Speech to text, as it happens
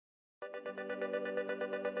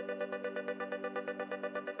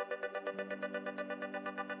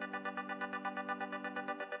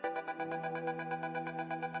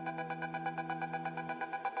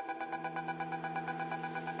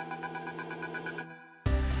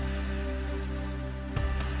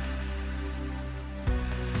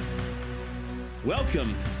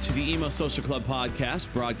Welcome to the Emo Social Club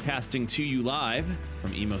podcast, broadcasting to you live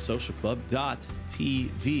from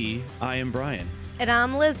emosocialclub.tv. I am Brian. And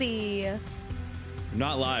I'm Lizzie. I'm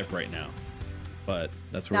not live right now, but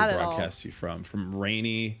that's where we broadcast you from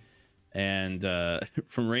rainy and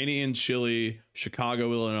chilly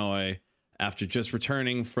Chicago, Illinois, after just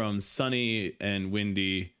returning from sunny and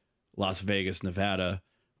windy Las Vegas, Nevada,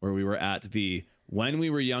 where we were at the When We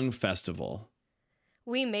Were Young festival.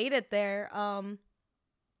 We made it there.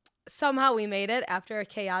 Somehow we made it after a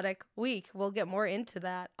chaotic week. We'll get more into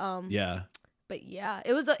that. Yeah. But yeah,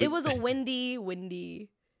 it was a windy, wild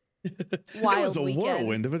It was a weekend.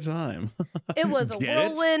 whirlwind of a time. It was a Get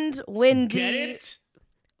whirlwind, windy, Get it?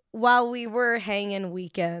 while we were hanging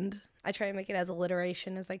weekend. I try to make it as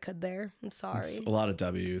alliteration as I could there. I'm sorry. It's a lot of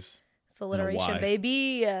W's. It's alliteration, why.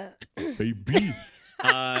 baby. Baby.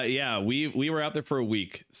 Yeah, we were out there for a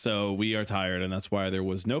week, so we are tired, and that's why there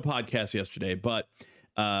was no podcast yesterday. But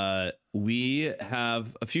we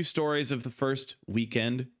have a few stories of the first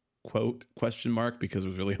weekend, question mark, because it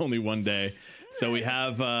was really only one day. So we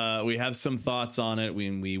have some thoughts on it.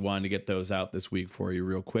 We wanted to get those out this week for you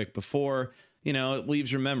real quick before, it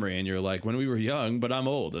leaves your memory and you're like, when we were young, but I'm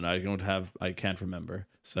old and I can't remember.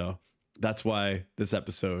 So that's why this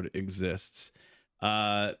episode exists.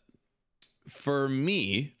 For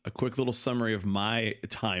me, a quick little summary of my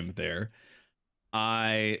time there.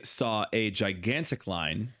 I saw a gigantic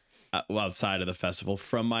line outside of the festival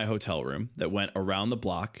from my hotel room that went around the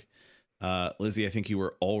block. Lizzie, I think you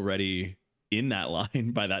were already in that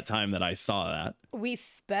line by that time that I saw that. We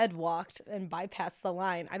sped walked and bypassed the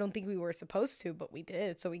line. I don't think we were supposed to, but we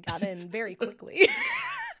did. So we got in very quickly.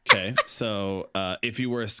 Okay, so if you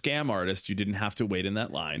were a scam artist, you didn't have to wait in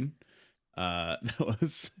that line.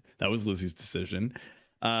 That was Lucy's decision.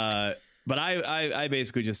 But I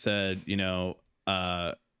basically just said,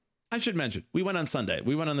 I should mention, we went on Sunday.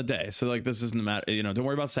 We went on the day. So this isn't the matter. Don't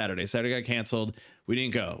worry about Saturday. Saturday got canceled. We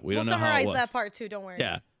didn't go. We don't know how it was. We'll summarize that part too. Don't worry.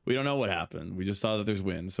 Yeah. We don't know what happened. We just saw that there's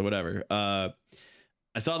wind. So whatever. I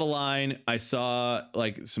saw the line. I saw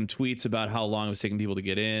some tweets about how long it was taking people to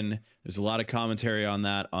get in. There's a lot of commentary on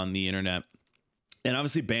that on the internet. And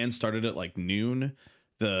obviously bands started at noon.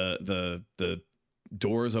 The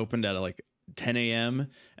doors opened at 10 a.m.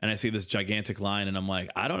 and I see this gigantic line and I'm like,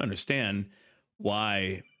 I don't understand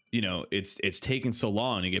why, it's taking so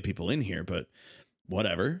long to get people in here, but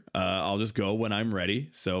whatever. I'll just go when I'm ready.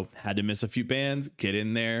 So had to miss a few bands, get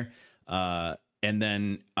in there. And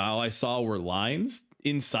then all I saw were lines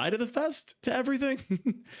inside of the fest to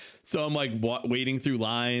everything. So I'm waiting through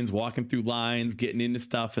lines, walking through lines, getting into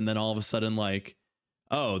stuff. And then all of a sudden,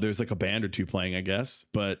 oh, there's a band or two playing, I guess,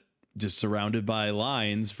 but just surrounded by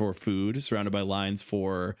lines for food, surrounded by lines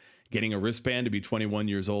for getting a wristband to be 21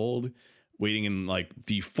 years old, waiting in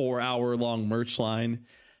the 4-hour-long merch line.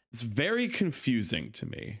 It's very confusing to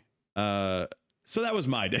me. So that was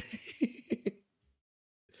my day.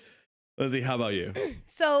 Lizzie, how about you?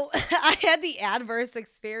 So I had the adverse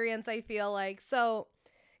experience, I feel like. So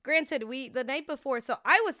granted, the night before, so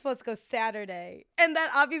I was supposed to go Saturday, and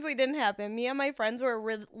that obviously didn't happen. Me and my friends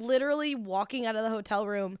were literally walking out of the hotel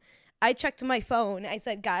room. I checked my phone. I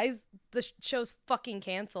said, guys, the show's fucking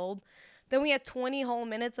canceled. Then we had 20 whole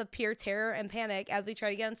minutes of pure terror and panic as we tried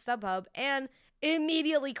to get on StubHub, and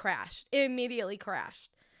immediately crashed.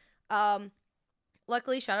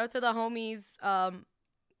 Luckily, shout out to the homies,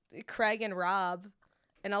 Craig and Rob,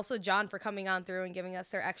 and also John for coming on through and giving us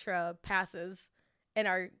their extra passes in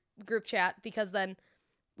our group chat, because then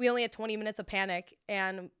we only had 20 minutes of panic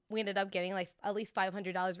and we ended up getting at least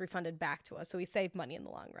 $500 refunded back to us. So we saved money in the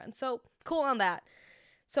long run. So cool on that.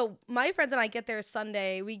 So my friends and I get there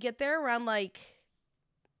Sunday. We get there around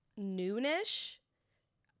noonish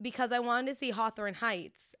because I wanted to see Hawthorne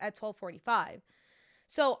Heights at 12:45.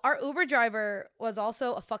 So our Uber driver was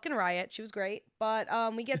also a fucking riot. She was great. But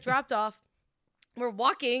we get dropped off. We're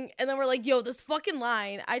walking and then we're like, yo, this fucking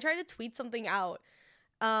line. I tried to tweet something out.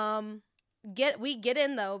 We get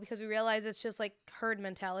in though, because we realize it's just herd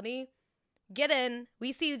mentality. Get in.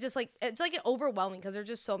 We see just it's an overwhelming because there's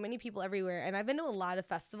just so many people everywhere. And I've been to a lot of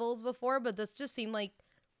festivals before, but this just seemed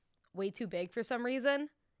way too big for some reason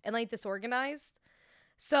and disorganized.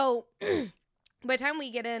 So by the time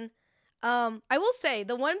we get in, I will say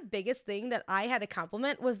the one biggest thing that I had to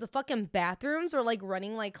compliment was the fucking bathrooms were like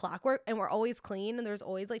running like clockwork and were always clean and there's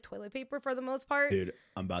always like toilet paper for the most part. Dude,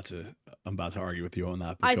 I'm about to argue with you on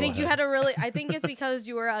that. I think you had a really, I think it's because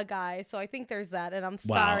you were a guy, so I think there's that, and I'm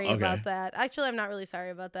sorry about that. Actually, I'm not really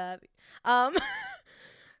sorry about that.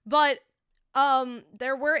 But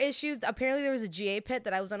there were issues. Apparently there was a GA pit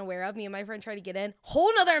that I was unaware of. Me and my friend tried to get in.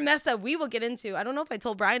 Whole nother mess that we will get into. I don't know if I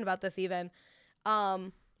told Brian about this even.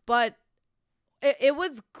 But it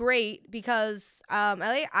was great because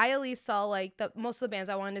I at least saw like most of the bands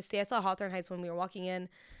I wanted to see. I saw Hawthorne Heights when we were walking in.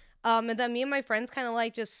 And then me and my friends kind of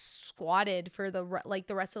like just squatted for the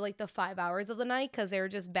rest of like the 5 hours of the night because they were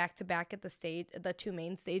just back to back at the two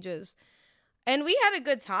main stages. And we had a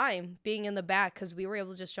good time being in the back because we were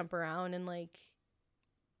able to just jump around and like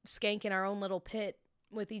skank in our own little pit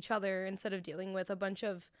with each other instead of dealing with a bunch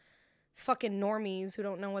of fucking normies who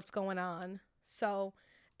don't know what's going on. So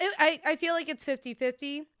I feel like it's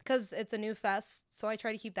 50-50 because it's a new fest. So I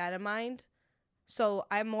try to keep that in mind. So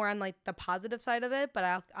I'm more on like the positive side of it,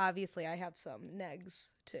 but obviously I have some negs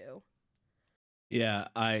too. Yeah,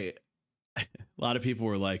 a lot of people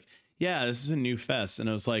were like, yeah, this is a new fest. And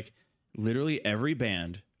I was like, literally every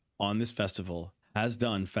band on this festival has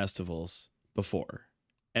done festivals before.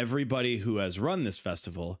 Everybody who has run this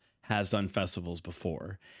festival has done festivals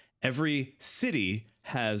before. Every city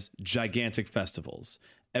has gigantic festivals.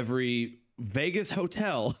 Every Vegas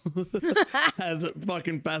hotel has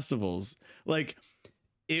fucking festivals. Like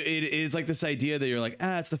it is like this idea that you're like,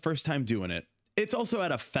 it's the first time doing it. It's also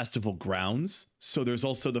at a festival grounds. So there's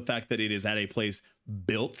also the fact that it is at a place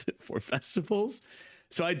built for festivals.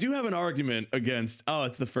 So I do have an argument against,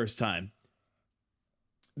 it's the first time.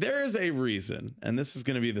 There is a reason, and this is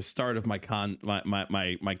going to be the start of my cons. We're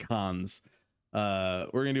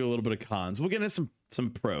gonna do a little bit of cons. We'll get into some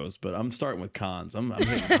pros, but I'm starting with cons. I'm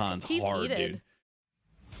hitting cons hard, heated. Dude.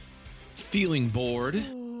 Feeling bored?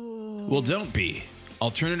 Ooh. Well, don't be.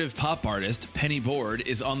 Alternative pop artist Penny Board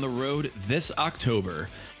is on the road this October.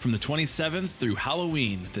 From the 27th through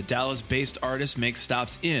Halloween, the Dallas-based artist makes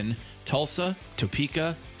stops in Tulsa,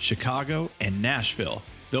 Topeka, Chicago, and Nashville.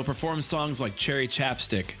 They'll perform songs like Cherry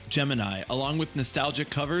Chapstick, Gemini, along with nostalgic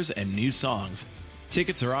covers and new songs.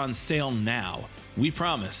 Tickets are on sale now. We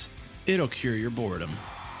promise it'll cure your boredom.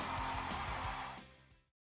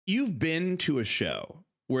 You've been to a show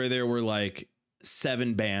where there were like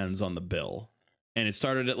 7 bands on the bill and it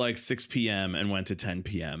started at like 6 p.m. and went to 10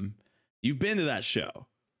 p.m. You've been to that show.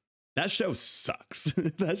 That show sucks.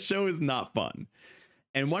 That show is not fun.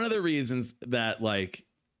 And one of the reasons that like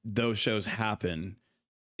those shows happen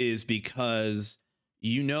is because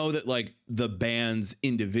you know that like the bands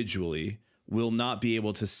individually will not be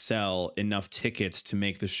able to sell enough tickets to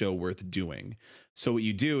make the show worth doing. So what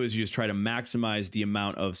you do is you just try to maximize the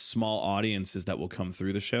amount of small audiences that will come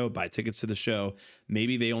through the show, buy tickets to the show.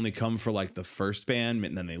 Maybe they only come for like the first band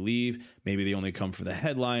and then they leave. Maybe they only come for the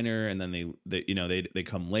headliner and then they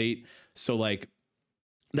come late. So like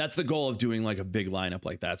that's the goal of doing like a big lineup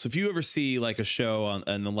like that. So if you ever see like a show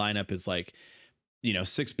and the lineup is like,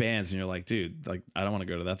 6 bands and you're like, dude, like, I don't want to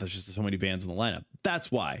go to that. There's just so many bands in the lineup.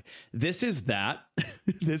 That's why this is that.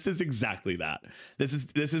 This is exactly that.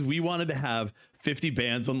 This is, we wanted to have 50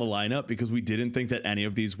 bands on the lineup because we didn't think that any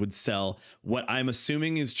of these would sell what I'm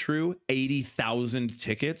assuming is true, 80,000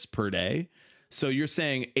 tickets per day. So you're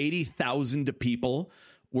saying 80,000 people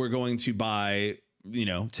were going to buy,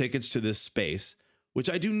 tickets to this space,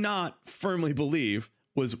 which I do not firmly believe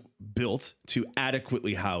was built to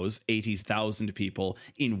adequately house 80,000 people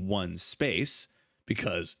in one space,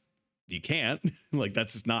 because you can't. Like,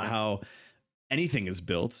 that's just not how anything is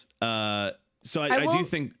built. So I do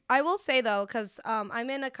think I will say though, because I'm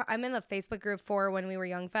in a Facebook group for When We Were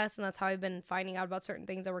Young Fest, and that's how I've been finding out about certain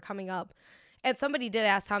things that were coming up. And somebody did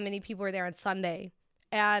ask how many people were there on Sunday,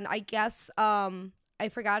 and I guess I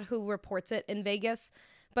forgot who reports it in Vegas,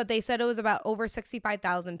 but they said it was about over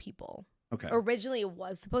 65,000 people. Okay. Originally, it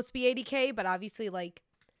was supposed to be 80K, but obviously, like,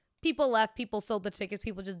 people left, people sold the tickets,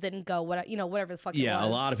 people just didn't go. Whatever the fuck. It was. A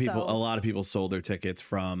lot of people sold their tickets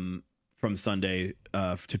from Sunday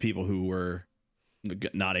to people who were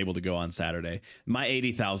not able to go on Saturday. My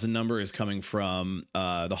 80,000 number is coming from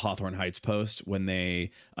the Hawthorne Heights Post when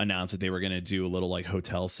they announced that they were going to do a little like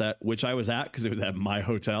hotel set, which I was at because it was at my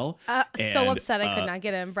hotel. So upset I could not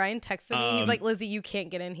get in. Brian texted me. He's like, Lizzie, you can't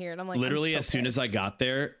get in here. And I'm like, literally, as soon as I got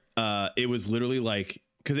there, it was literally like,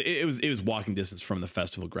 because it was walking distance from the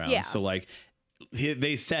festival grounds. Yeah. So like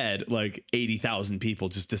they said like 80,000 people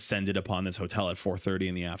just descended upon this hotel at 4:30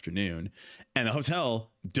 in the afternoon, and the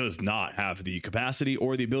hotel does not have the capacity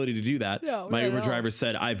or the ability to do that. No, My not Uber at all. driver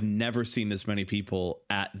said, I've never seen this many people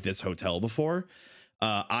at this hotel before.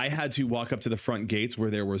 I had to walk up to the front gates where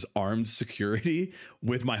there was armed security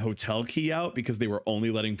with my hotel key out because they were only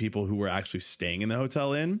letting people who were actually staying in the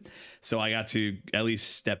hotel in. So I got to at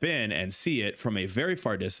least step in and see it from a very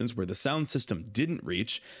far distance where the sound system didn't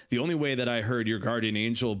reach. The only way that I heard Your Guardian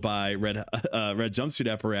Angel by Red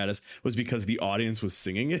Jumpsuit Apparatus was because the audience was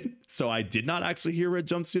singing it. So I did not actually hear Red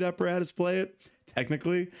Jumpsuit Apparatus play it,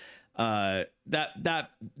 technically. That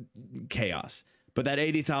chaos. But that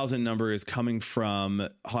 80,000 number is coming from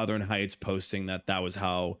Hawthorne Heights posting that was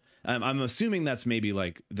how. I'm assuming that's maybe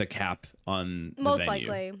like the cap on the Most venue.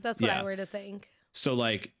 likely. That's what I were to think. So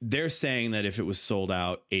like they're saying that if it was sold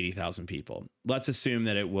out, 80,000 people. Let's assume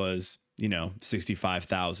that it was,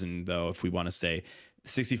 65,000 though, if we want to say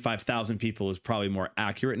 65,000 people is probably more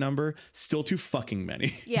accurate number. Still too fucking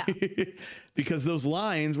many. Yeah. Because those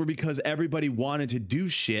lines were because everybody wanted to do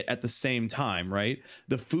shit at the same time, right?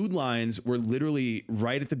 The food lines were literally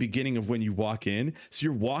right at the beginning of when you walk in. So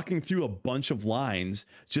you're walking through a bunch of lines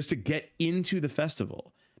just to get into the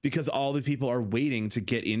festival because all the people are waiting to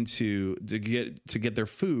get their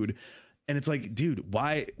food. And it's like, dude,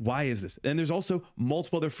 why is this? And there's also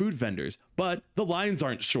multiple other food vendors, but the lines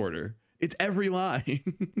aren't shorter. It's every line.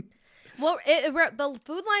 Well, the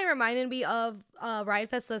food line reminded me of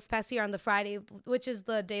Riot Fest this past year on the Friday, which is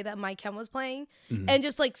the day that Mike Chem was playing. Mm-hmm. And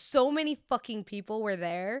just like so many fucking people were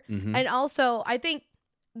there. Mm-hmm. And also, I think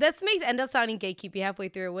this may end up sounding gatekeeping halfway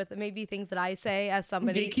through with maybe things that I say as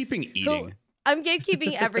somebody. Gatekeeping eating. I'm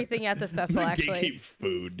gatekeeping everything at this festival, actually. Gatekeep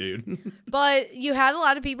food, dude. But you had a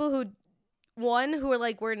lot of people who were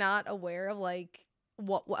like, we're not aware of like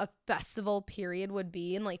what a festival period would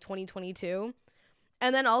be in like 2022.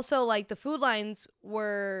 And then also like the food lines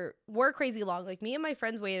were crazy long. Like me and my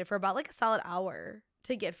friends waited for about like a solid hour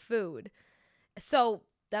to get food. So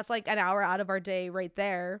that's like an hour out of our day right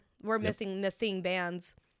there. We're missing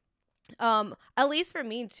bands. At least for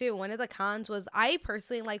me too, one of the cons was I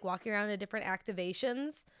personally like walking around to different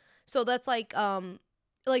activations. So that's like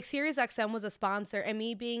Sirius XM was a sponsor, and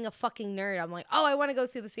me being a fucking nerd, I'm like, oh, I want to go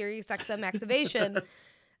see the Sirius XM activation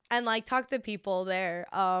and like talk to people there.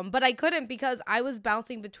 But I couldn't because I was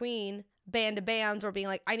bouncing between band to bands or being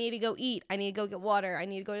like, I need to go eat, I need to go get water, I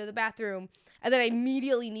need to go to the bathroom, and then I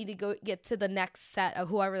immediately need to go get to the next set of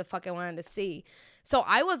whoever the fuck I wanted to see. So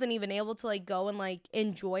I wasn't even able to like go and like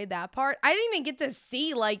enjoy that part. I didn't even get to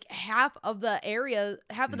see like half of the area,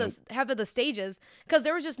 half of the stages, because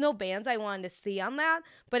there was just no bands I wanted to see on that.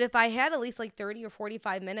 But if I had at least like 30 or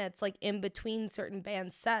 45 minutes like in between certain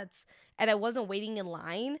band sets and I wasn't waiting in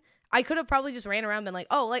line, I could have probably just ran around and been like,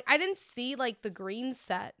 oh, like I didn't see like the green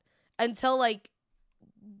set until like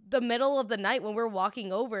the middle of the night when we're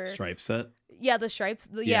walking over. Stripe set? Yeah, the Stripes.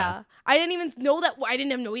 Yeah. I didn't even know that. I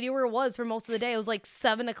didn't have no idea where it was for most of the day. It was like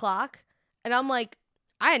 7:00. And I'm like,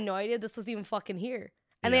 I had no idea this was even fucking here.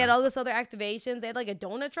 And they had all this other activations. They had like a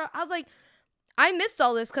donut truck. I was like, I missed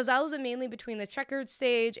all this because I was mainly between the checkered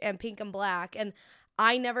stage and pink and black. And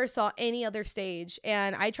I never saw any other stage.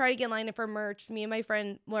 And I tried to get lined up for merch. Me and my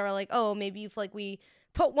friend were like, oh, maybe if like we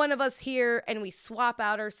put one of us here and we swap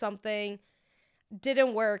out or something.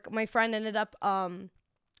 Didn't work. My friend ended up,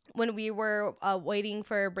 when we were waiting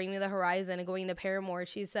for Bring Me the Horizon and going to Paramore,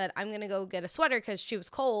 she said, I'm going to go get a sweater because she was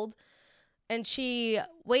cold. And she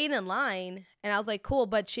waited in line, and I was like, cool.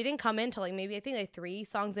 But she didn't come in till like maybe I think like 3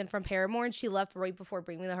 songs in from Paramore, and she left right before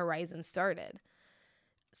Bring Me the Horizon started.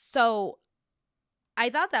 So I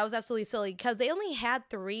thought that was absolutely silly because they only had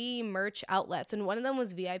 3 merch outlets, and one of them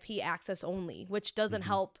was VIP access only, which doesn't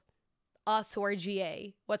help us who are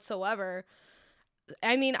GA whatsoever.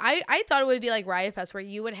 I mean, I thought it would be like Riot Fest where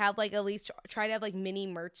you would have like at least try to have like mini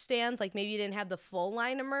merch stands. Like maybe you didn't have the full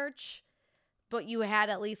line of merch, but you had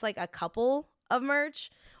at least like a couple of merch.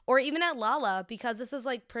 Or even at Lala, because this is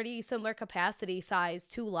like pretty similar capacity size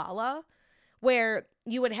to Lala, where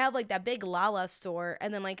you would have like that big Lala store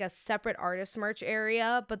and then like a separate artist merch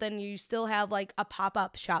area, but then you still have like a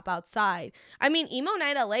pop-up shop outside. I mean, Emo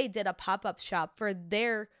Night LA did a pop-up shop for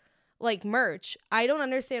their like merch. I don't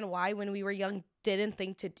understand why when we were young didn't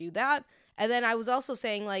think to do that. And then I was also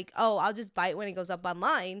saying like, oh, I'll just buy it when it goes up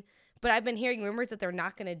online. But I've been hearing rumors that they're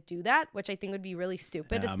not going to do that, which I think would be really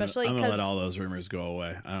stupid, especially because I'm going to let all those rumors go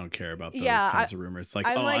away. I don't care about those kinds of rumors. It's like,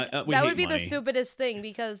 that would be the stupidest thing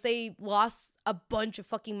because they lost a bunch of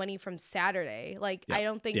fucking money from Saturday. Like, I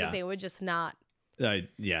don't think that they would just not that's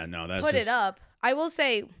put it up. I will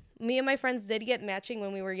say, me and my friends did get matching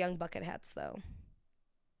when we were young bucket hats, though.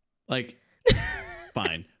 Like,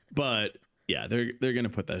 Fine. But yeah, they're going to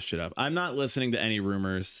put that shit up. I'm not listening to any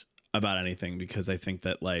rumors about anything because I think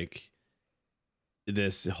that like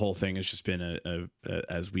this whole thing has just been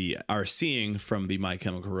as we are seeing from the My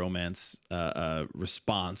Chemical Romance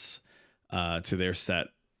response to their set.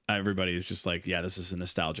 Everybody is just like, yeah, this is a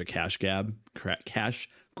nostalgia cash grab. Cash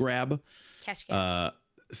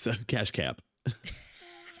cap.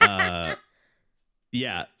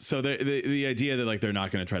 Yeah. So the idea that like they're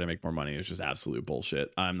not going to try to make more money is just absolute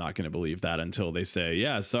bullshit. I'm not going to believe that until they say,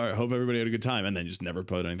 yeah, sorry, hope everybody had a good time, and then just never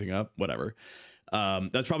put anything up. Whatever.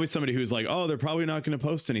 That's probably somebody who's like, oh, they're probably not going to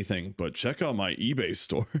post anything, but check out my eBay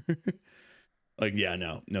store. Like, yeah,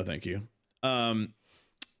 no, thank you.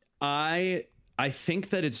 I think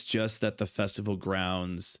that it's just that the festival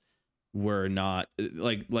grounds were not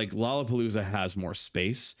like Lollapalooza has more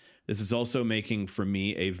space. This is also making for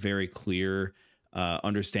me a very clear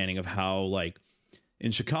understanding of how, like,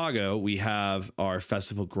 in Chicago, we have our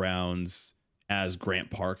festival grounds as Grant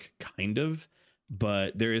Park, kind of,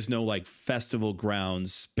 but there is no like festival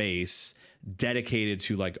grounds space dedicated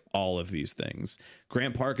to like all of these things.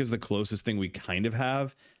 Grant Park is the closest thing we kind of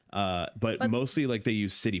have. But mostly like they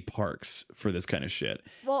use city parks for this kind of shit.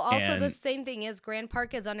 Well, also the same thing is Grand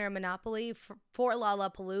Park is under a monopoly for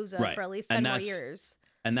Lollapalooza for at least 10 more years.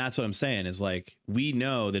 And that's what I'm saying is like, we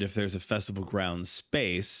know that if there's a festival ground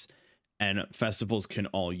space and festivals can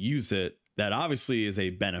all use it, that obviously is a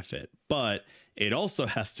benefit, but it also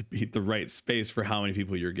has to be the right space for how many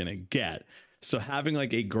people you're going to get. So having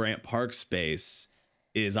like a Grant Park space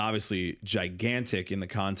is obviously gigantic in the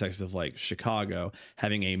context of like Chicago,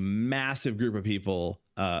 having a massive group of people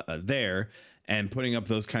there and putting up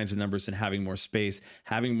those kinds of numbers and having more space,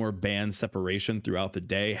 having more band separation throughout the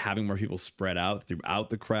day, having more people spread out throughout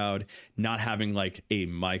the crowd, not having like a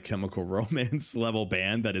My Chemical Romance level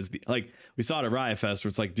band that is the, like we saw it at Riot Fest where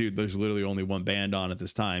it's like, dude, there's literally only one band on at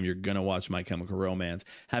this time. You're going to watch My Chemical Romance.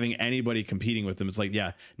 Having anybody competing with them, it's like,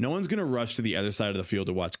 yeah, no one's going to rush to the other side of the field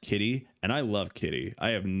to watch Kitty. And I love Kitty.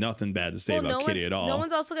 I have nothing bad to say about Kitty at all. No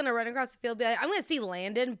one's also going to run across the field and be like, I'm going to see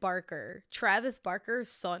Landon Barker, Travis Barker's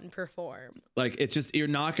son, perform. Like, it's just, you're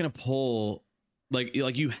not going to pull, like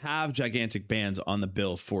you have gigantic bands on the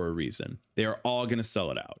bill for a reason. They are all going to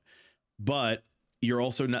sell it out. But you're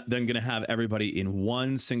also not then going to have everybody in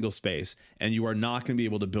one single space, and you are not going to be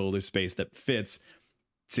able to build a space that fits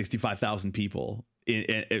 65,000 people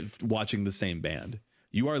in watching the same band.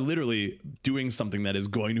 You are literally doing something that is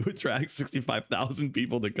going to attract 65,000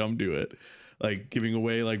 people to come to it. Like giving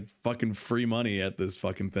away like fucking free money at this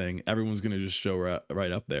fucking thing. Everyone's going to just show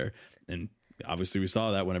right up there. And obviously we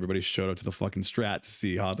saw that when everybody showed up to the fucking Strat to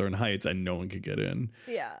see Hawthorne Heights and no one could get in.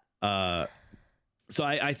 Yeah. So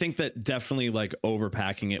I think that definitely like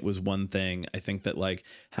overpacking it was one thing. I think that like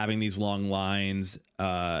having these long lines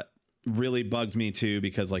really bugged me too,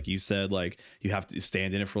 because like you said, like you have to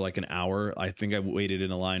stand in it for like an hour. I think I waited in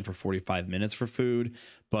a line for 45 minutes for food,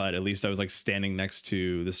 but at least I was like standing next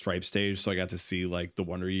to the Stripe stage, so I got to see like the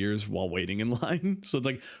Wonder Years while waiting in line. So it's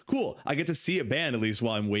like cool, I get to see a band at least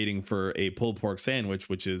while I'm waiting for a pulled pork sandwich,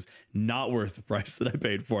 which is not worth the price that I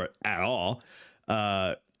paid for it at all.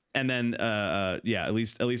 And then yeah, at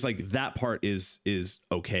least like that part is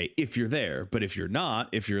okay if you're there. But if you're not,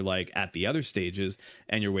 if you're like at the other stages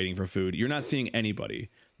and you're waiting for food, you're not seeing anybody.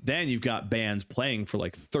 Then you've got bands playing for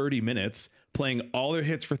like 30 minutes, playing all their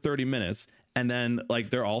hits for 30 minutes, and then like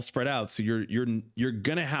they're all spread out. So you're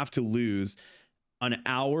gonna have to lose an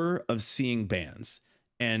hour of seeing bands.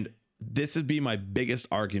 And this would be my biggest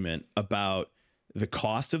argument about the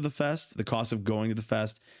cost of the fest, the cost of going to the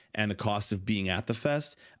fest, and the cost of being at the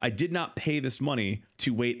fest. I did not pay this money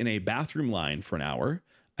to wait in a bathroom line for an hour.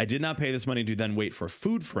 I did not pay this money to then wait for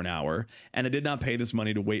food for an hour. And I did not pay this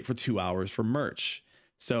money to wait for 2 hours for merch.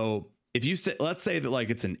 So if you say, let's say that like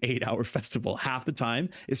it's an 8-hour festival, half the time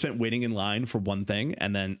is spent waiting in line for one thing.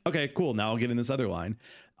 And then, okay, cool. Now I'll get in this other line.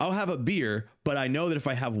 I'll have a beer, but I know that if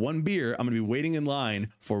I have one beer, I'm going to be waiting in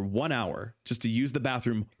line for 1 hour just to use the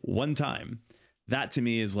bathroom one time. That to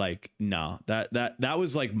me is like, no, that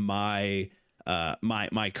was like my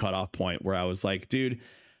cutoff point where I was like, dude,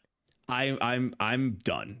 I'm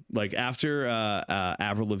done. Like after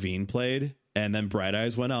Avril Lavigne played and then Bright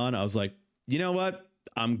Eyes went on, I was like, you know what?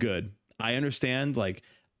 I'm good. I understand. Like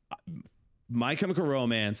My Chemical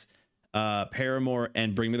Romance, Paramore,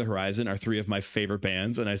 and Bring Me the Horizon are three of my favorite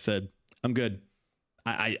bands. And I said, I'm good.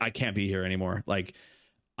 I can't be here anymore. Like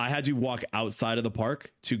I had to walk outside of the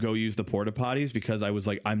park to go use the porta potties because I was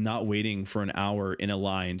like, I'm not waiting for an hour in a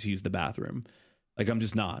line to use the bathroom. Like, I'm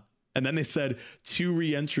just not. And then they said 2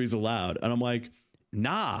 re-entries allowed. And I'm like,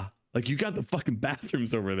 nah, Like, you got the fucking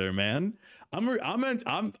bathrooms over there, man.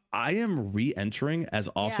 I am re-entering as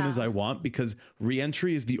often as I want, because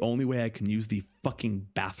re-entry is the only way I can use the fucking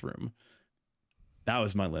bathroom. That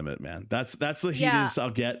was my limit, man. That's the heatest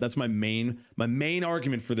I'll get. That's my main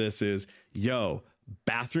argument for this is, yo,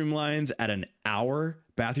 bathroom lines at an hour,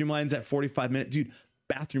 bathroom lines at 45 minutes. Dude,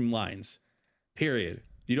 bathroom lines, period.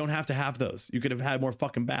 You don't have to have those. You could have had more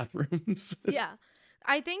fucking bathrooms. Yeah.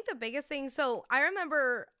 I think the biggest thing, so I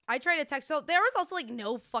remember I tried to text, so there was also like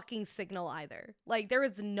no fucking signal either. Like there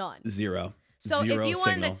was none. Zero. So Zero if you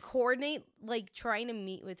signal. wanted to coordinate, like trying to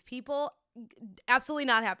meet with people, absolutely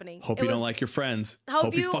not happening. Hope you don't like your friends.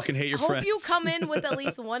 Hope you fucking hate your friends. Hope you come in with at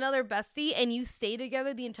least one other bestie and you stay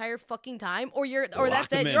together the entire fucking time, or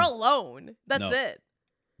that's it. You're alone. That's it.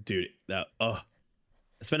 Dude, I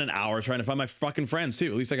spent an hour trying to find my fucking friends too.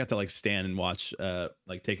 At least I got to like stand and watch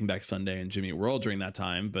like Taking Back Sunday and Jimmy Eat World during that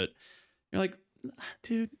time. But you're like,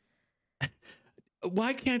 dude,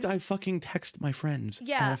 why can't I fucking text my friends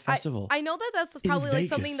at a festival? I know that's probably like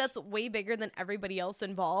something that's way bigger than everybody else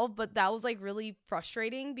involved, but that was like really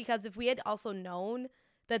frustrating, because if we had also known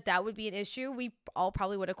that would be an issue, we all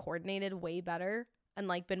probably would have coordinated way better and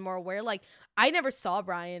like been more aware. Like I never saw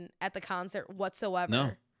Brian at the concert whatsoever.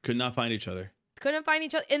 No, could not find each other. Couldn't find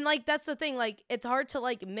each other. And like that's the thing, like it's hard to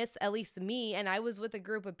like miss at least me, and I was with a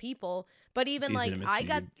group of people, but even like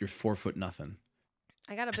you're 4 foot nothing.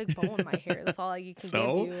 I got a big bow in my hair. That's all you can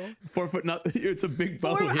give you. 4 foot nothing. It's a big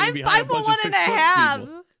bow. I'm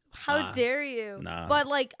 5'1.5". How dare you? Nah. But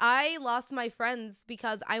like I lost my friends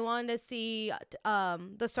because I wanted to see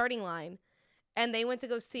the Starting Line, and they went to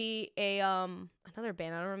go see a another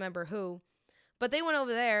band. I don't remember who. But they went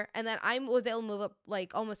over there, and then I was able to move up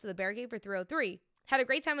like almost to the barricade for 303. Had a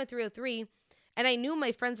great time at 303, and I knew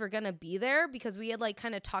my friends were going to be there because we had like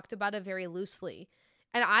kind of talked about it very loosely.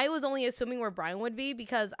 And I was only assuming where Brian would be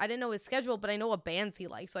because I didn't know his schedule, but I know what bands he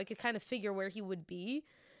likes, so I could kind of figure where he would be.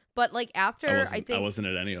 But like after, I wasn't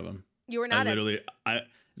at any of them. You were not.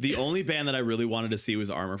 The only band that I really wanted to see was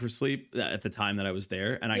Armor for Sleep at the time that I was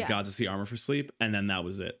there, and I got to see Armor for Sleep, and then that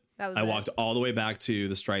was it. I walked all the way back to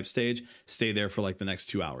the Stripe stage, stayed there for like the next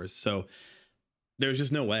 2 hours. So there's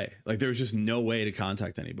just no way. Like there was just no way to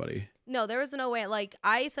contact anybody. No, there was no way. Like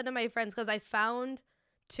I said to my friends, because I found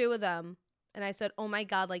 2 of them, and I said, "Oh my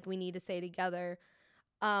God, like we need to stay together."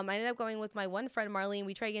 I ended up going with my one friend Marlene.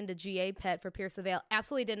 We tried to get into GA Pet for Pierce the Veil.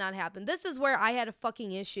 Absolutely did not happen. This is where I had a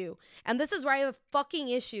fucking issue, and this is where I have a fucking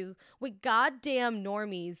issue with goddamn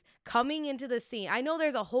normies coming into the scene. I know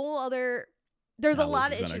there's a whole other. There's a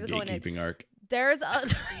lot of issues going in. Gatekeeping arc. There's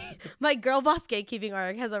my girl boss gatekeeping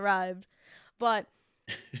arc has arrived, but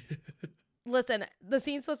listen, the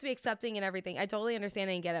scene's supposed to be accepting and everything. I totally understand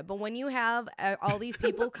and get it, but when you have all these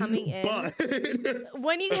people coming in,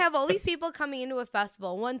 when you have all these people coming into a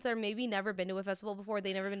festival, ones that maybe never been to a festival before,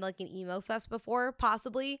 they never been to like an emo fest before,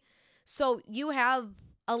 possibly. So you have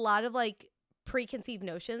a lot of like preconceived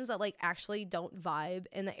notions that like actually don't vibe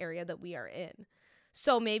in the area that we are in.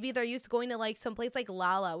 So maybe they're used to going to like someplace like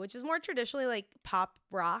Lala, which is more traditionally like pop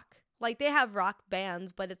rock. Like they have rock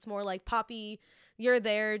bands, but it's more like poppy. You're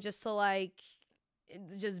there just to like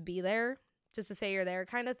just be there, just to say you're there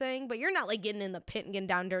kind of thing. But you're not like getting in the pit and getting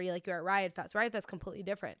down dirty like you're at Riot Fest. Riot Fest is completely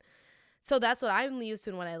different. So that's what I'm used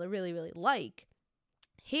to and what I really, really like.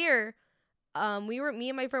 Here, me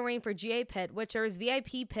and my friend were waiting for GA Pit, which there was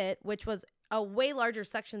VIP Pit, which was a way larger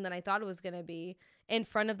section than I thought it was going to be in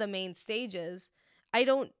front of the main stages. I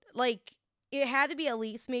don't like it had to be at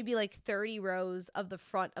least maybe like 30 rows of the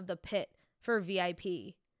front of the pit for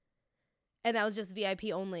VIP. And that was just VIP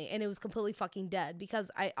only. And it was completely fucking dead because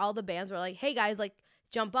all the bands were like, hey guys, like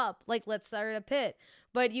jump up, like let's start a pit.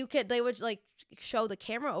 But they would like show the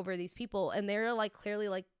camera over these people and they're like clearly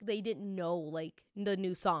like they didn't know like the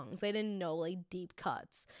new songs. They didn't know like deep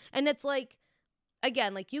cuts. And it's like,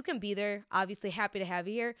 again, like you can be there, obviously happy to have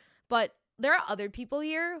you here, but there are other people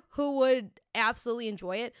here who would absolutely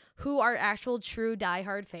enjoy it, who are actual true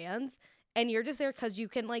diehard fans. And you're just there because you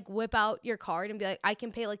can like whip out your card and be like, I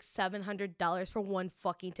can pay like $700 for one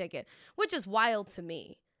fucking ticket, which is wild to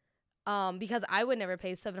me. Because I would never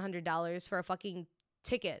pay $700 for a fucking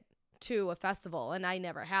ticket to a festival. And I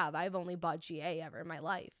never have. I've only bought GA ever in my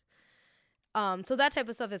life. So that type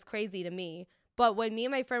of stuff is crazy to me. But when me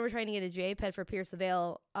and my friend were trying to get a GA Pet for Pierce the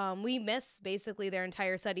Veil, we missed basically their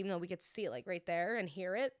entire set, even though we could see it like right there and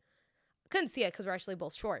hear it. Couldn't see it because we're actually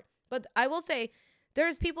both short. But I will say,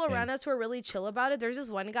 there's people around us who are really chill about it. There's this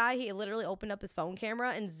one guy, he literally opened up his phone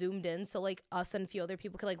camera and zoomed in so like us and a few other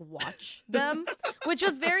people could like watch them, which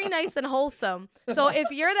was very nice and wholesome. So if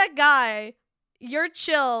you're that guy, you're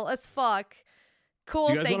chill as fuck, Cool.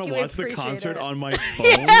 Do you guys Thank want you. to I watch the appreciate concert it. on my phone?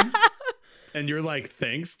 Yeah. And you're like,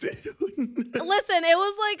 thanks, dude. Listen, it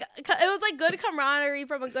was like good camaraderie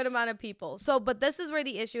from a good amount of people. So, but this is where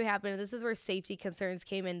the issue happened. And this is where safety concerns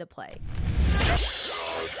came into play.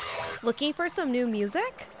 Looking for some new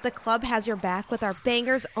music? The club has your back with our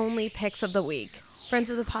bangers only picks of the week. Friends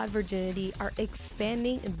of the Pod Virginity are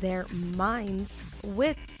expanding their minds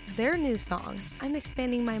with their new song, I'm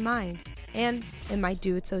Expanding My Mind. And it might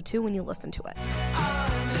do it so too when you listen to it.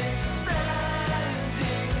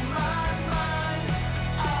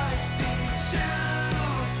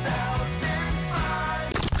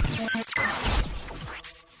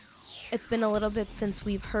 It's been a little bit since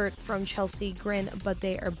we've heard from Chelsea Grin, but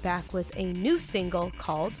they are back with a new single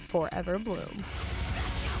called Forever Bloom.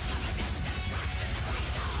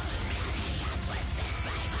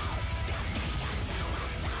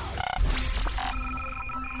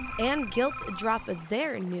 And Guilt drop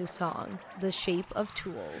their new song, The Shape of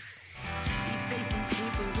Tools. Defacing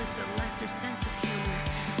paper with a lesser sense of humor.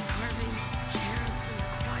 Carving cherubs in the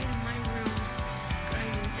quiet of my room.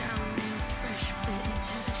 Grinding down these fresh bit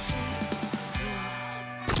into the shape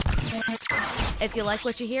of tools. If you like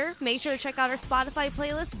what you hear, make sure to check out our Spotify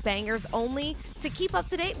playlist, Bangers Only, to keep up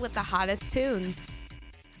to date with the hottest tunes.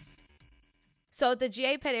 So at the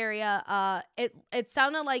GA Pit area, it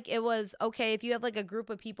sounded like it was okay if you have like a group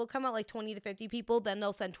of people come out, like 20 to 50 people, then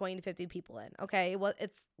they'll send 20 to 50 people in. Okay,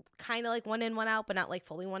 it's kind of like one in, one out, but not like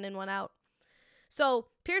fully one in, one out. So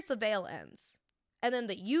Pierce the Veil ends, and then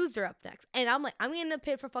the Used are up next, and I'm like, I'm in the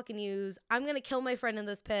pit for fucking Used. I'm gonna kill my friend in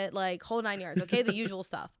this pit, like whole 9 yards. Okay, the usual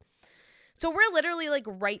stuff. So we're literally like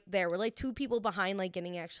right there. We're like 2 people behind, like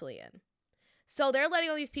getting actually in. So they're letting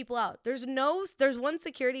all these people out. There's one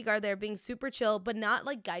security guard there being super chill, but not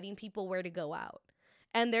like guiding people where to go out.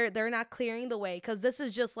 And they're not clearing the way because this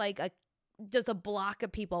is just like a block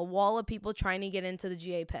of people, a wall of people trying to get into the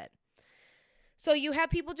GA pit. So you have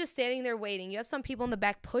people just standing there waiting. You have some people in the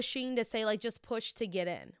back pushing to say like just push to get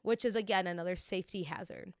in, which is again another safety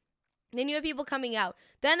hazard. Then you have people coming out.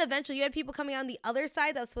 Then eventually you had people coming out on the other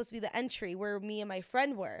side that was supposed to be the entry where me and my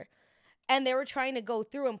friend were. And they were trying to go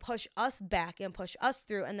through and push us back and push us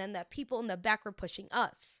through. And then the people in the back were pushing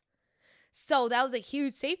us. So that was a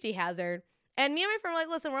huge safety hazard. And me and my friend were like,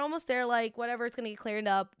 listen, we're almost there. Like, whatever, it's going to get cleared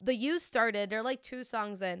up. The Used started. They're like 2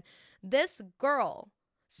 songs in. This girl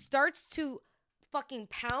starts to fucking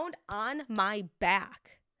pound on my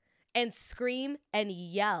back and scream and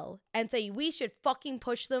yell and say, we should fucking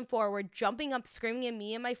push them forward, jumping up, screaming in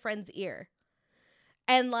me and my friend's ear.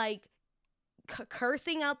 And like,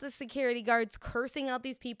 cursing out the security guards, cursing out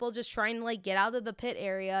these people just trying to like get out of the pit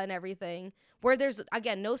area and everything, where there's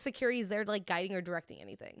again no securities there like guiding or directing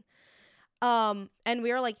anything. And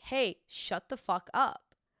we were like, hey, shut the fuck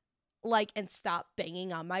up, like, and stop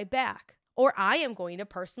banging on my back or I am going to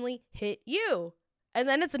personally hit you and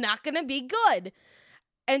then it's not gonna be good.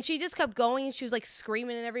 And she just kept going and she was like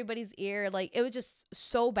screaming in everybody's ear, like it was just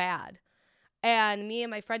so bad. And me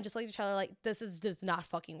and my friend just looked at each other like, this is just not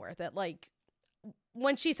fucking worth it. Like,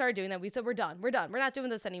 when she started doing that, we said, we're done. We're not doing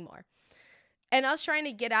this anymore. And us trying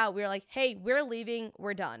to get out, we were like, hey, we're leaving.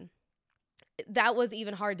 We're done. That was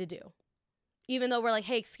even hard to do. Even though we're like,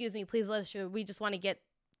 hey, excuse me, please let us through. We just want to get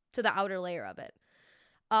to the outer layer of it.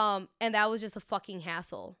 And that was just a fucking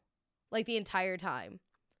hassle, like the entire time.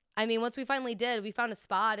 I mean, once we finally did, we found a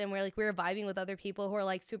spot and we were vibing with other people who are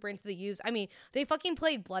like super into the Used. I mean, they fucking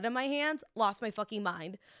played Blood on My Hands, lost my fucking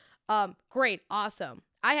mind. Great, awesome.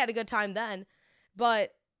 I had a good time then.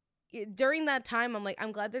 But during that time, I'm like,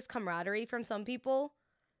 I'm glad there's camaraderie from some people.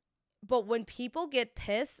 But when people get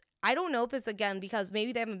pissed, I don't know if it's, again, because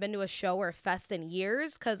maybe they haven't been to a show or a fest in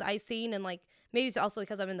years. Because I've seen, and like, maybe it's also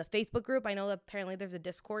because I'm in the Facebook group. I know that apparently there's a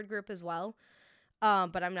Discord group as well.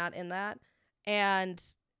 But I'm not in that. And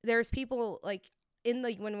there's people like in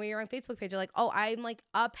like when we were on Facebook page, they're like, oh, I'm like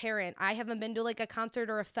a parent. I haven't been to like a concert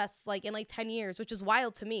or a fest like in like 10 years, which is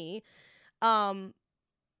wild to me.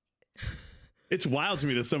 It's wild to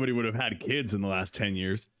me that somebody would have had kids in the last 10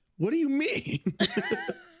 years. What do you mean?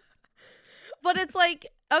 But it's like,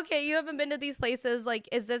 okay, you haven't been to these places. Like,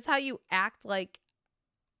 is this how you act like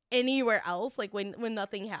anywhere else? Like when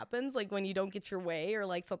nothing happens, like when you don't get your way or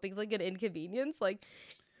like something's like an inconvenience, like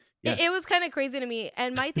yes. It was kind of crazy to me.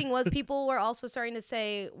 And my thing was people were also starting to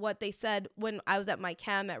say what they said when I was at my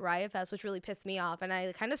chem at Riot Fest, which really pissed me off. And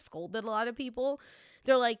I kind of scolded a lot of people.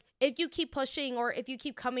 They're like, if you keep pushing or if you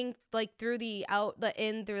keep coming like through the out, the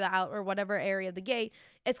in, through the out or whatever area of the gate,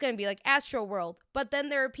 it's going to be like Astro World. But then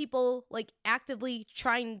there are people like actively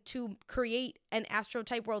trying to create an Astro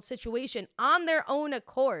type world situation on their own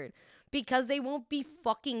accord because they won't be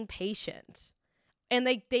fucking patient. And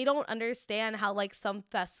they don't understand how like some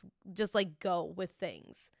fests just like go with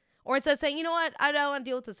things. Or instead of saying, you know what, I don't want to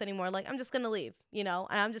deal with this anymore. Like, I'm just going to leave, you know,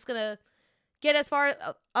 and I'm just going to get as far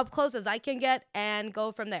up close as I can get and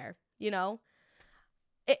go from there, you know.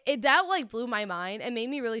 That like blew my mind and made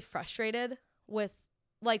me really frustrated with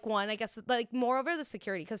like one, I guess, like more over the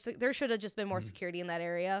security, because there should have just been more security in that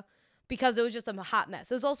area because it was just a hot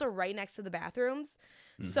mess. It was also right next to the bathrooms.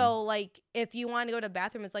 So like if you want to go to the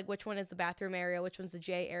bathroom, it's like, which one is the bathroom area? Which one's the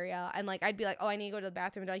J area? And like, I'd be like, oh, I need to go to the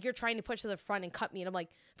bathroom. And they're like, you're trying to push to the front and cut me. And I'm like,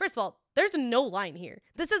 first of all, there's no line here.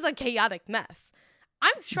 This is a chaotic mess.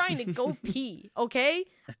 I'm trying to go pee. Okay.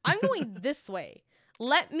 I'm going this way.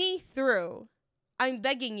 Let me through. I'm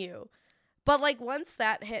begging you. But like once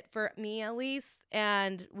that hit for me at least,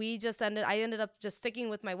 and I ended up just sticking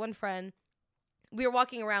with my one friend. We were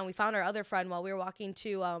walking around. We found our other friend while we were walking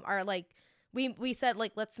to our like, we said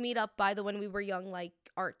like, let's meet up by the When We Were Young like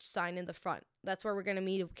arch sign in the front. That's where we're going to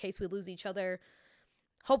meet in case we lose each other.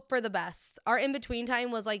 Hope for the best. Our in-between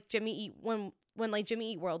time was like Jimmy Eat when like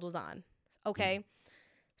Jimmy Eat World was on. Okay.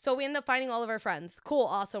 So we ended up finding all of our friends. Cool,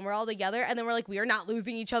 awesome. We're all together. And then we're like, we are not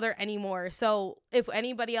losing each other anymore. So if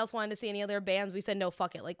anybody else wanted to see any other bands, we said, no,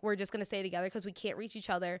 fuck it. Like, we're just going to stay together because we can't reach each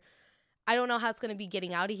other. I don't know how it's going to be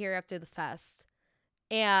getting out of here after the fest.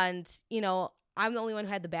 And, you know, I'm the only one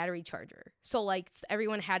who had the battery charger. So, like,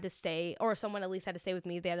 everyone had to stay, or someone at least had to stay with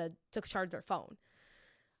me. They had to charge their phone.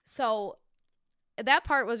 So that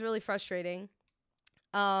part was really frustrating.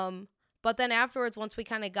 But then afterwards, once we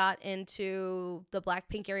kind of got into the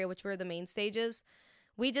Blackpink area, which were the main stages,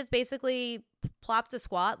 we just basically plopped a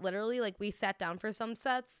squat, literally. Like, we sat down for some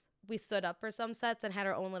sets, we stood up for some sets, and had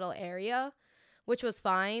our own little area, which was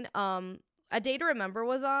fine. A Day to Remember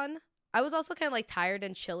was on. I was also kind of, like, tired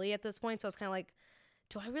and chilly at this point, so I was kind of like,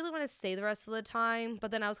 do I really want to stay the rest of the time?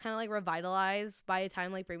 But then I was kind of, like, revitalized by the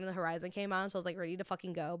time, like, Bring Me the Horizon came on, so I was, like, ready to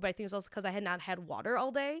fucking go. But I think it was also because I had not had water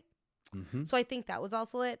all day. So I think that was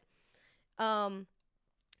also it.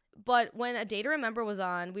 But when A Day to Remember was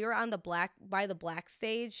on, we were on the black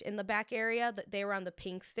stage in the back area. They were on the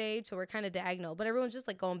pink stage, so we're kind of diagonal. But everyone's just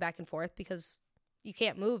like going back and forth because you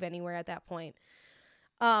can't move anywhere at that point.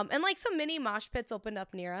 And like some mini mosh pits opened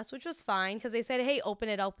up near us, which was fine because they said, "Hey, open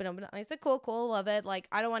it, open it." I said, "Cool, love it." Like,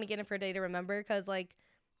 I don't want to get in for A Day to Remember because like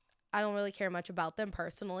I don't really care much about them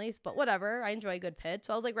personally, but whatever. I enjoy a good pit,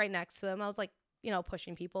 so I was like right next to them. I was like, you know,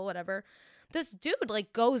 pushing people, whatever. This dude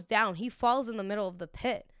like goes down. He falls in the middle of the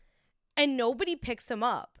pit and nobody picks him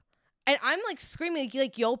up. And I'm like screaming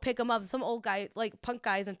like, yo, pick him up. Some old guy, like punk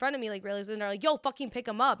guys in front of me, like realized, and they're like, yo, fucking pick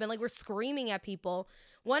him up. And like, we're screaming at people.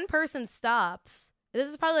 One person stops. This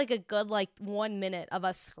is probably like a good like 1 minute of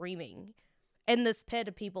us screaming in this pit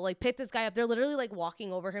of people. Like, pick this guy up. They're literally like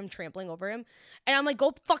walking over him, trampling over him. And I'm like,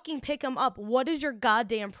 go fucking pick him up. What is your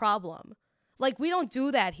goddamn problem? Like, we don't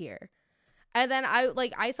do that here. And then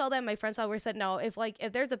I saw that my friends saw, we said, no, if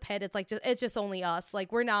there's a pit, it's just only us.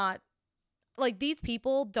 Like, we're not, like, these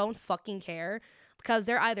people don't fucking care because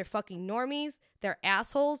they're either fucking normies, they're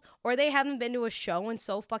assholes, or they haven't been to a show in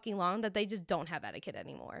so fucking long that they just don't have etiquette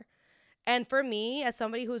anymore. And for me, as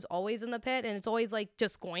somebody who's always in the pit and it's always like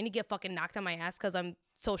just going to get fucking knocked on my ass because I'm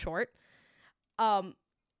so short,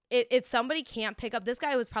 if somebody can't pick up, this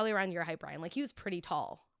guy was probably around your height, Brian. Like, he was pretty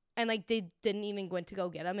tall. And, like, they didn't even went to go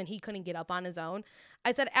get him, and he couldn't get up on his own.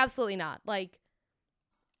 I said, absolutely not. Like,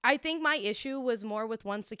 I think my issue was more with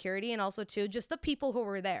one, security, and also, two, just the people who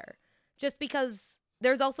were there. Just because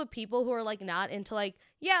there's also people who are, like, not into, like,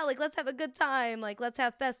 yeah, like, let's have a good time. Like, let's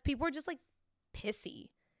have fest. People are just, like, pissy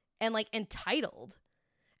and, like, entitled.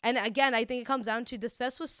 And, again, I think it comes down to this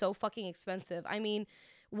fest was so fucking expensive. I mean,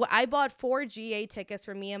 I bought 4 GA tickets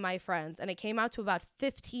for me and my friends, and it came out to about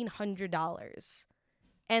 $1,500.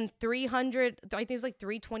 And 300, I think it was like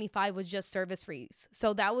 325 was just service fees.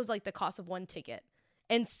 So that was like the cost of one ticket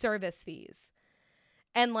and service fees.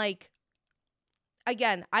 And like,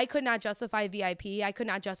 again, I could not justify VIP. I could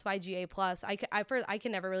not justify GA plus. I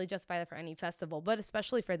can never really justify that for any festival, but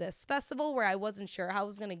especially for this festival where I wasn't sure how it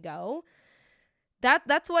was going to go.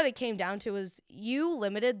 That's what it came down to, is you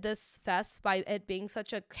limited this fest by it being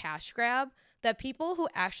such a cash grab that people who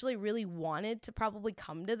actually really wanted to probably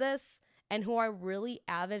come to this and who are really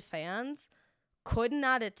avid fans could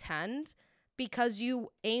not attend because you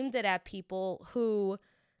aimed it at people who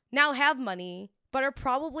now have money but are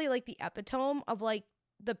probably like the epitome of like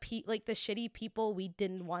the shitty people we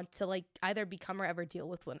didn't want to like either become or ever deal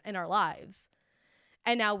with in our lives.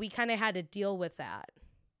 And now we kind of had to deal with that.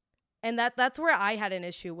 And that's where I had an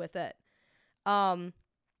issue with it.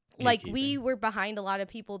 Like, we were behind a lot of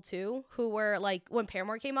people, too, who were, like, when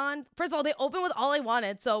Paramore came on, first of all, they opened with All I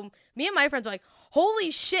Wanted. So me and my friends were like,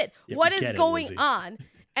 holy shit, Yeah, what we is get it, going Lizzie. on?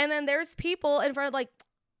 And then there's people in front of like,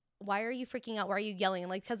 why are you freaking out? Why are you yelling?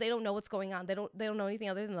 Like, because they don't know what's going on. They don't know anything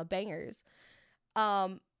other than the bangers.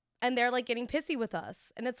 And they're like getting pissy with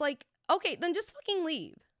us. And it's like, okay, then just fucking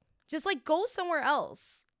leave. Just like go somewhere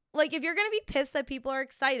else. Like, if you're going to be pissed that people are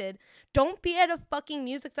excited, don't be at a fucking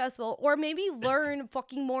music festival, or maybe learn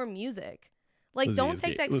fucking more music. Like, Lizzie don't is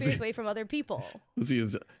take that experience away from other people. Lizzie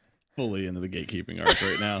is fully into the gatekeeping arc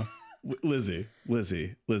right now. Lizzie.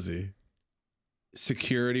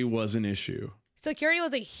 Security was an issue. Security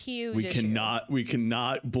was a huge issue. We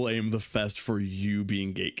cannot blame the fest for you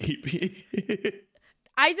being gatekeeping.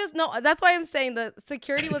 I just know, that's why I'm saying that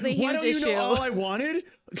security was a huge Why don't you issue. know all I wanted?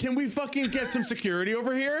 Can we fucking get some security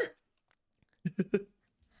over here?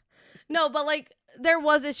 No, but like there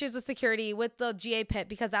was issues with security with the GA pit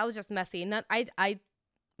because that was just messy. Not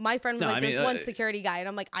my friend was there's one security guy, and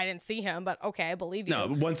I'm like, I didn't see him, but okay, I believe you. No,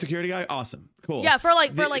 one security guy, awesome, cool. Yeah, for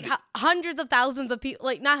hundreds of thousands of people,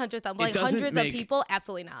 like not hundreds of thousands, like hundreds of people,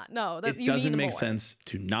 absolutely not. No, it doesn't make sense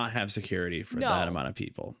to not have security for that amount of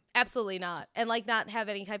people. Absolutely not, and like not have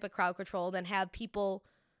any type of crowd control, then have people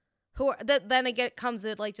who are then again comes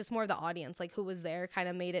it like just more of the audience, like who was there, kind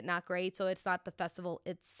of made it not great. So it's not the festival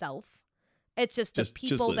itself, it's just the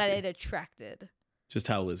people that it attracted. Just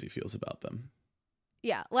how Lizzie feels about them.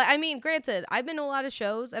 Yeah, like I mean, granted, I've been to a lot of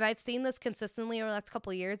shows, and I've seen this consistently over the last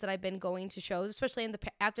couple of years that I've been going to shows, especially in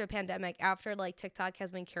after the pandemic, after like TikTok has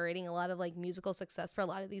been curating a lot of like musical success for a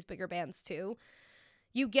lot of these bigger bands too.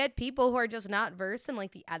 You get people who are just not versed in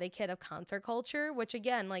like the etiquette of concert culture, which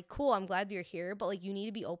again, like cool, I'm glad you're here, but like you need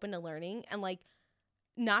to be open to learning and like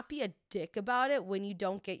not be a dick about it when you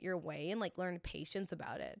don't get your way, and like learn patience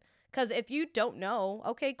about it. Because if you don't know,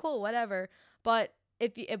 okay, cool, whatever, but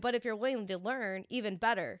if you're willing to learn, even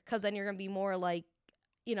better, because then you're going to be more like,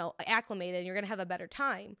 you know, acclimated, and you're going to have a better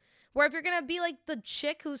time. Where if you're going to be like the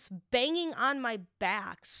chick who's banging on my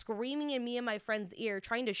back, screaming in me and my friend's ear,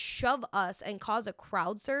 trying to shove us and cause a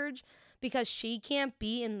crowd surge because she can't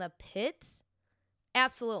be in the pit,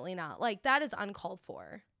 absolutely not. Like, that is uncalled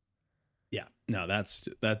for. Yeah, no, that's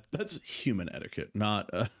human etiquette, not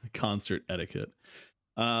concert etiquette.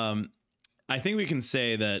 I think we can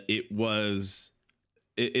say that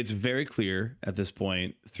it's very clear at this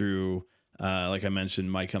point through, like I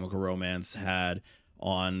mentioned, My Chemical Romance had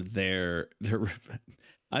on their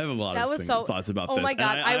I have a lot of thoughts about this. Oh my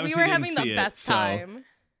God, we were having the best time.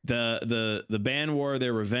 The band wore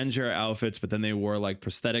their Revenge era outfits, but then they wore like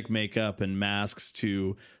prosthetic makeup and masks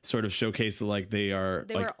to sort of showcase that like they are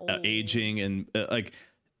aging and like,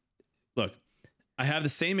 look, I have the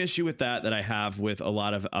same issue with that I have with a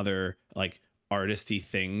lot of other like artisty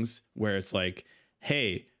things where it's like,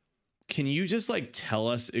 hey, can you just like tell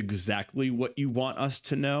us exactly what you want us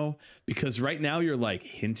to know? Because right now you're like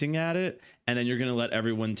hinting at it, and then you're going to let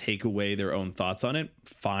everyone take away their own thoughts on it.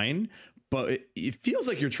 Fine. But it feels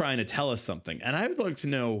like you're trying to tell us something. And I would like to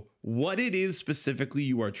know what it is specifically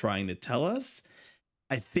you are trying to tell us.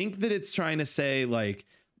 I think that it's trying to say like,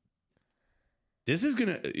 this is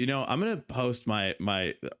gonna, you know, I'm gonna post our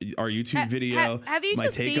YouTube video. Have you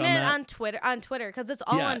just seen it on Twitter? Because it's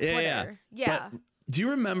all on Twitter. Yeah. But do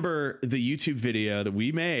you remember the YouTube video that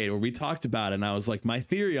we made where we talked about it? And I was like, my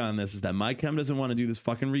theory on this is that My Chem doesn't want to do this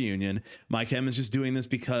fucking reunion. My Chem is just doing this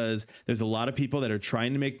because there's a lot of people that are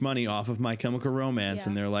trying to make money off of My Chemical Romance,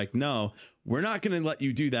 and they're like, no, we're not going to let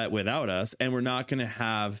you do that without us, and we're not going to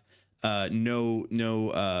have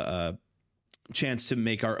no chance to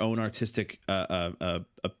make our own artistic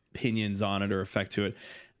opinions on it or effect to it.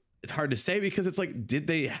 It's hard to say because it's like, did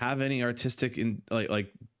they have any artistic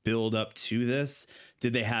like build up to this?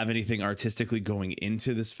 Did they have anything artistically going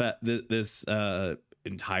into this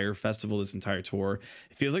entire festival, this entire tour?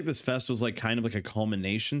 It feels like this festival is like kind of like a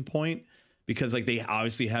culmination point, because like they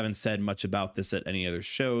obviously haven't said much about this at any other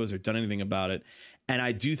shows or done anything about it. And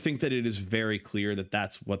I do think that it is very clear that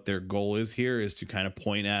that's what their goal is here, is to kind of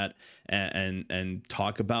point at and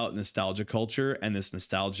talk about nostalgia culture and this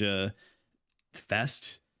nostalgia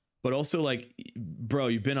fest. But also like, bro,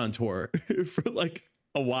 you've been on tour for like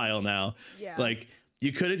a while now. Yeah. Like,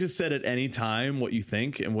 you could have just said at any time what you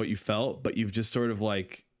think and what you felt, but you've just sort of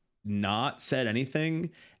like not said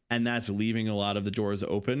anything, and that's leaving a lot of the doors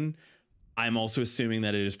open. I'm also assuming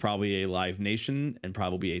that it is probably a Live Nation and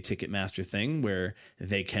probably a Ticketmaster thing where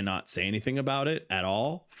they cannot say anything about it at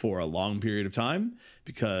all for a long period of time,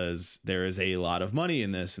 because there is a lot of money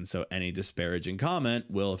in this. And so any disparaging comment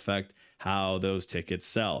will affect how those tickets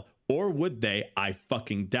sell. Or would they? I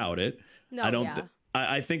fucking doubt it. No, I don't.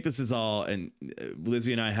 I think this is all, and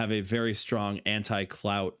Lizzie and I have a very strong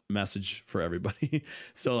anti-clout message for everybody.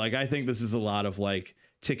 So like, I think this is a lot of like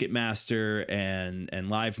Ticketmaster and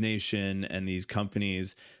Live Nation and these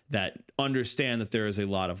companies that understand that there is a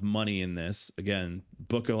lot of money in this. Again,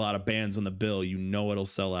 book a lot of bands on the bill. You know it'll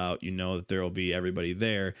sell out. You know that there will be everybody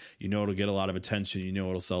there. You know it'll get a lot of attention. You know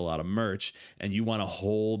it'll sell a lot of merch, and you want to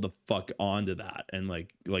hold the fuck onto that and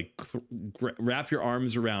wrap your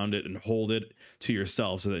arms around it and hold it to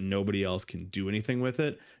yourself so that nobody else can do anything with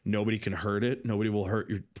it. Nobody can hurt it. Nobody will hurt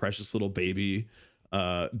your precious little baby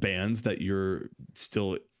bands that you're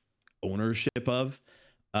still ownership of.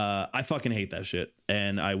 I fucking hate that shit,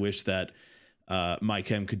 and I wish that My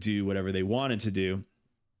Chem could do whatever they wanted to do.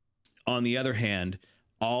 On the other hand,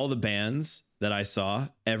 all the bands that I saw,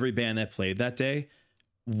 every band that played that day,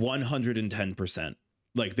 110%,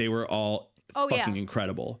 like they were all fucking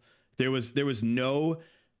incredible. There was no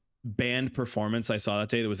band performance I saw that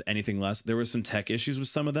day that was anything less. There was some tech issues with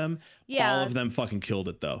some of them. All of them fucking killed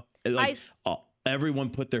it though. Everyone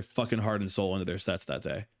put their fucking heart and soul into their sets that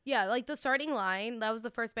day. Yeah, like the starting line, that was the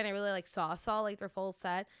first band I really saw like their full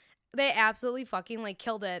set. They absolutely fucking like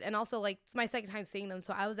killed it. And also like it's my second time seeing them,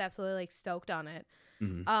 so I was absolutely like stoked on it.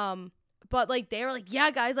 Mm-hmm. But like they were like, yeah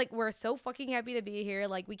guys, like we're so fucking happy to be here.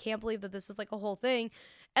 Like we can't believe that this is like a whole thing.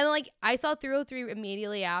 And like I saw 303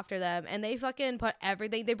 immediately after them, and they fucking put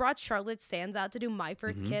everything. They brought Charlotte Sands out to do My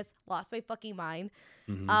First Kiss. Lost my fucking mind.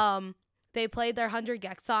 They played their 100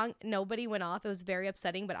 Gex song. Nobody went off. It was very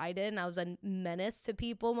upsetting, but I did, and I was a menace to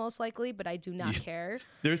people most likely. But I do not care.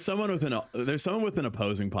 There's someone with an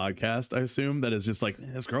opposing podcast, I assume, that is just like,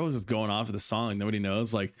 this girl is just going off to the song. Nobody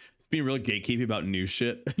knows. Like, it's being really gatekeepy about new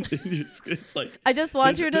shit. It's like, I just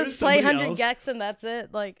want you to play 100 Gex, and that's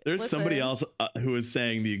it. Like, there's somebody else who is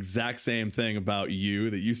saying the exact same thing about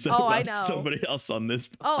you that you said about somebody else on this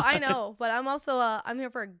podcast. Oh, I know, but I'm also I'm here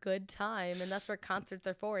for a good time, and that's what concerts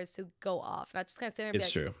are for, is to go off. Not just kind of stand there and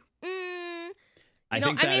it's be like, true. I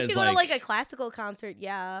mean, if you go to like a classical concert,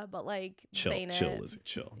 yeah, but like chill, Lizzie,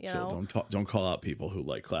 chill. Don't call out people who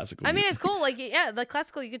like classical. I mean, it's cool. Like, yeah, the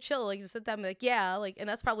classical, you could chill. Like, just sit there and be like, yeah, like, and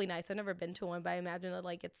that's probably nice. I've never been to one, but I imagine that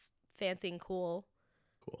like it's fancy and cool.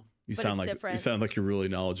 Cool. You sound like you're really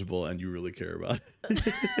knowledgeable and you really care about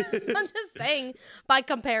it. I'm just saying by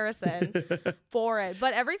comparison for it.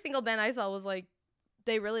 But every single band I saw was like,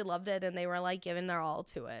 they really loved it and they were like giving their all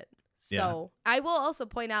to it. So I will also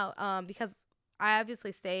point out, because I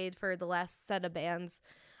obviously stayed for the last set of bands,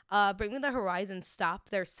 Bring Me the Horizon stopped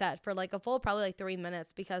their set for like a full probably like 3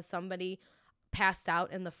 minutes because somebody passed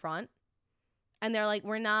out in the front, and they're like,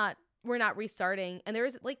 we're not restarting. And there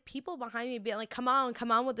was like people behind me being like, come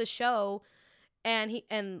on with the show. And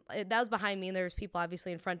that was behind me, and there was people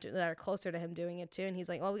obviously in front that are closer to him doing it too. And he's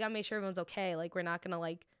like, well, we gotta make sure everyone's okay. Like, we're not gonna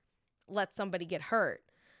like let somebody get hurt.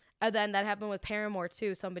 And then that happened with Paramore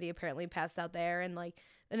too. Somebody apparently passed out there, and like,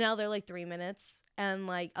 and now they're like 3 minutes, and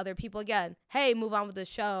like other people again, hey, move on with the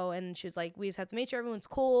show. And she was like, we just have to make sure everyone's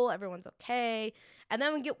cool, everyone's okay, and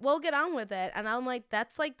then we'll get on with it. And I'm like,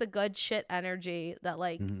 that's like the good shit energy that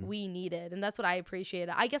like we needed, and that's what I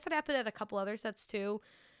appreciated. I guess it happened at a couple other sets too,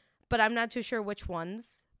 but I'm not too sure which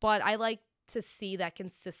ones. But I like to see that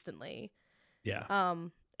consistently. Yeah.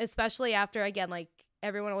 Especially after, again, like,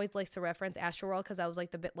 everyone always likes to reference Astroworld because that was like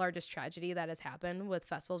the largest tragedy that has happened with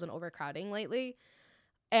festivals and overcrowding lately.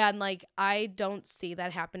 And like, I don't see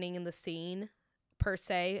that happening in the scene per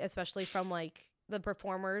se, especially from like the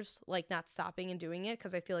performers, like not stopping and doing it.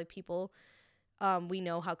 Cause I feel like people, we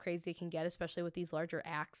know how crazy it can get, especially with these larger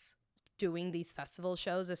acts doing these festival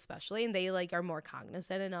shows, especially. And they like are more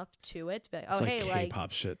cognizant enough to it. But it's hey,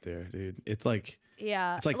 K-pop shit there, dude. It's like,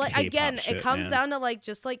 yeah, it's like again, shit, it comes down to like,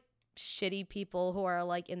 just like shitty people who are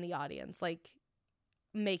like in the audience, like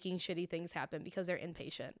making shitty things happen because they're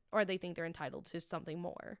impatient or they think they're entitled to something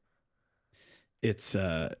more. It's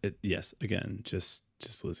yes, again, just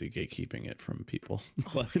Lizzie gatekeeping it from people.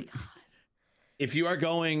 Oh my God. If you are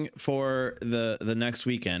going for the next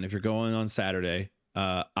weekend, if you're going on Saturday,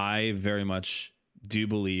 I very much do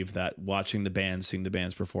believe that watching the bands, seeing the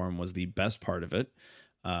bands perform was the best part of it.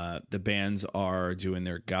 The bands are doing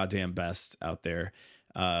their goddamn best out there.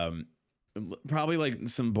 Probably like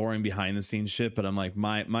some boring behind the scenes shit, but I'm like,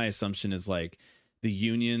 my assumption is like the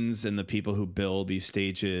unions and the people who build these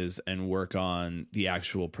stages and work on the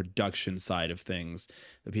actual production side of things,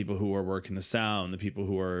 the people who are working the sound, the people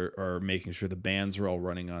who are making sure the bands are all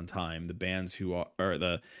running on time, the bands who are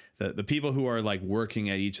the people who are like working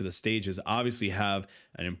at each of the stages obviously have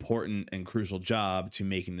an important and crucial job to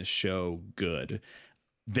making the show good.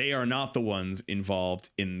 they are not the ones involved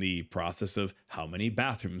in the process of how many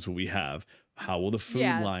bathrooms will we have? How will the food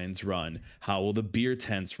lines run? How will the beer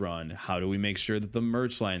tents run? How do we make sure that the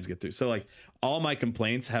merch lines get through? So like all my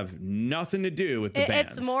complaints have nothing to do with the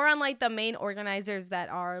bands. It's more on like the main organizers that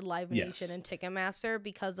are Live Nation and Ticketmaster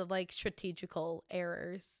because of like strategical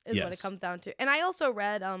errors is what it comes down to. And I also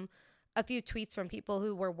read a few tweets from people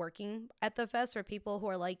who were working at the fest or people who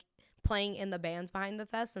are like playing in the bands behind the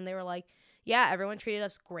fest, and they were like, yeah, everyone treated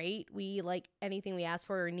us great. We like anything we asked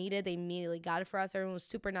for or needed, they immediately got it for us. Everyone was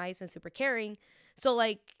super nice and super caring. So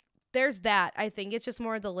like there's that. I think it's just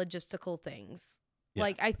more of the logistical things. Yeah.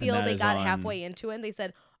 Like I feel they got halfway into it and they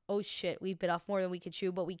said, oh shit, we bit off more than we could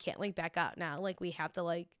chew, but we can't like back out now. Like we have to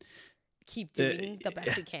like keep doing the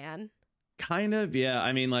best we can. Kind of, yeah.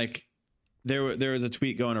 I mean, like there was a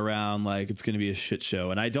tweet going around like it's going to be a shit show,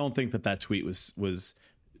 and I don't think that tweet was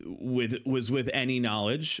with any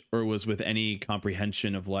knowledge or was with any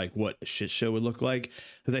comprehension of like what a shit show would look like,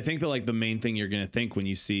 because I think that like the main thing you're going to think when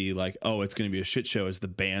you see like, oh, it's going to be a shit show is the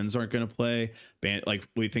bands aren't going to play. Like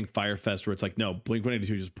we think Firefest where it's like, no, Blink-182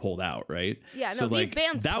 just pulled out, right? Yeah, so no, like these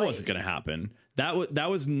bands that played. wasn't going to happen. That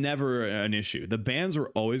was never an issue. The bands were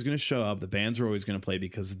always going to show up. The bands were always going to play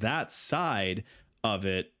because that side of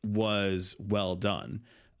it was well done.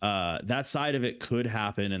 That side of it could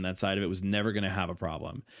happen, and that side of it was never going to have a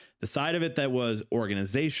problem. The side of it that was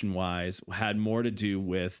organization wise had more to do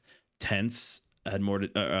with tents, had more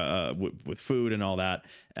to with food and all that.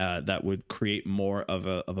 That would create more of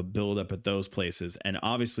a buildup at those places. And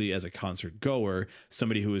obviously, as a concert goer,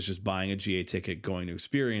 somebody who is just buying a GA ticket going to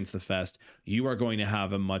experience the fest, you are going to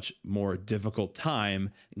have a much more difficult time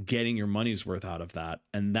getting your money's worth out of that.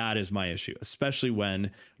 And that is my issue, especially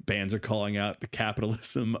when bands are calling out the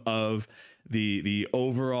capitalism of the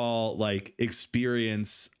overall like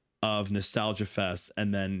experience of Nostalgia Fest,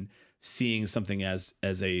 and then seeing something as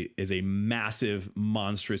a massive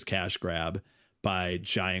monstrous cash grab by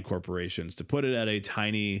giant corporations to put it at a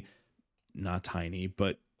tiny, not tiny,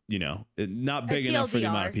 but you know, not big enough for the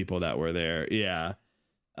amount of people that were there. Yeah.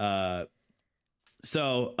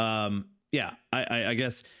 So I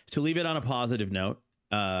guess to leave it on a positive note,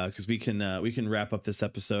 because we can wrap up this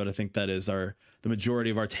episode. I think that is the majority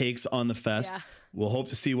of our takes on the fest. Yeah. We'll hope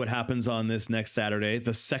to see what happens on this next Saturday,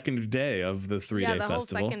 the second day of the 3-day festival. Whole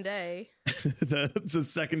second day. It's the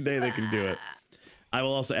second day they can do it. I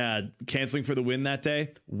will also add, canceling for the win that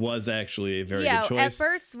day was actually a very good choice. At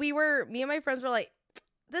first, me and my friends were like,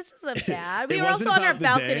 this isn't bad. We were also on our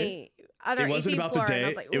balcony. It wasn't about the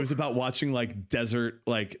day. It was about watching like desert,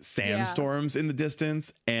 like sandstorms in the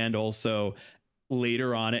distance. And also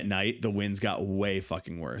later on at night, the winds got way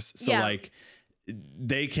fucking worse. So like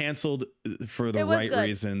they canceled for the right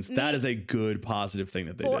reasons. That is a good positive thing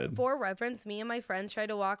that they did. For reference, me and my friends tried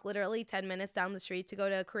to walk literally 10 minutes down the street to go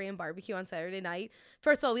to a Korean barbecue on Saturday night.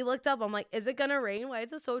 First of all, we looked up. I'm like, is it gonna rain? Why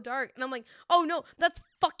is it so dark? And I'm like, oh no, that's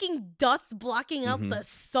fucking dust blocking out the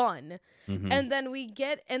sun. And then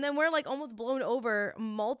we're like almost blown over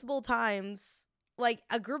multiple times. Like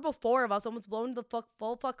a group of 4 of us almost blown the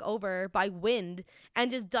full fuck over by wind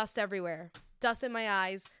and just dust everywhere. Dust in my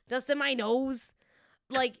eyes, dust in my nose,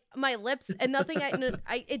 like my lips, and nothing.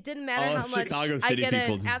 It didn't matter how much. Chicago City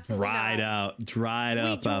people just dried out. We dried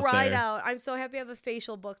out. I'm so happy I have a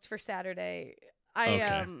facial booked for Saturday.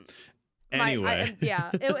 Anyway,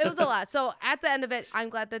 it was a lot. So at the end of it, I'm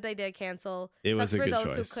glad that they did cancel. It was a good choice. For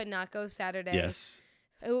those who could not go Saturday. Yes.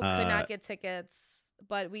 Who could not get tickets,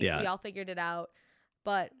 but we all figured it out.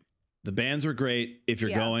 But the bands were great. If you're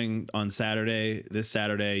going on this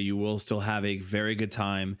Saturday, you will still have a very good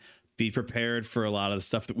time. Be prepared for a lot of the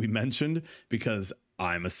stuff that we mentioned, because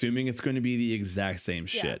I'm assuming it's going to be the exact same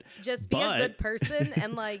shit. Just be a good person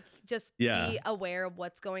and like just be aware of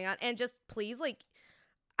what's going on, and just please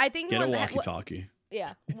I think get a walkie-talkie.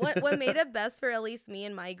 What made it best for at least me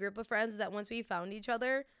and my group of friends is that once we found each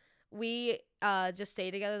other, we just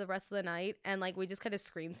stayed together the rest of the night, and like we just kind of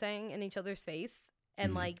scream sang in each other's face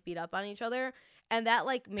and like beat up on each other, and that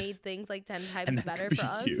like made things like 10 times better for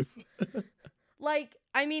us. Like,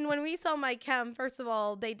 I mean, when we saw my chem, first of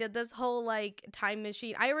all, they did this whole like time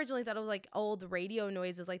machine. I originally thought it was like old radio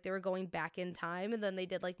noises, like they were going back in time, and then they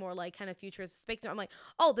did like more like kind of futuristic space. I'm like,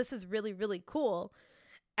 oh, this is really, really cool.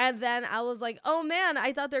 And then I was like, oh man,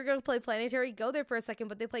 I thought they were gonna play Planetary Go there for a second,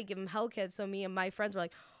 but they played Give 'Em Hell Kids. So me and my friends were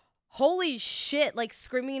like, holy shit, like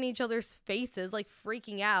screaming in each other's faces, like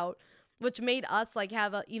freaking out, which made us like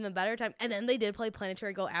have an even better time. And then they did play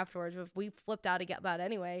Planetary Go afterwards, which we flipped out about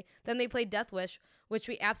anyway. Then they played Death Wish, which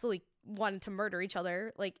we absolutely wanted to murder each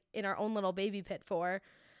other like in our own little baby pit for.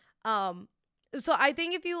 So I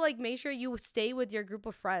think if you like make sure you stay with your group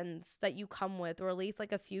of friends that you come with, or at least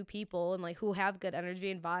like a few people and like who have good energy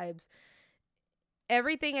and vibes.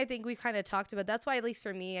 Everything I think we kind of talked about. That's why, at least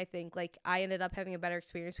for me, I think like I ended up having a better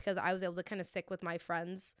experience because I was able to kind of stick with my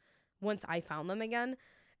friends once I found them again.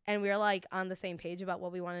 And we were like on the same page about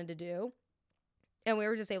what we wanted to do. And we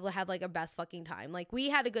were just able to have like a best fucking time. Like we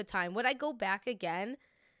had a good time. Would I go back again?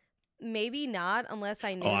 Maybe not, unless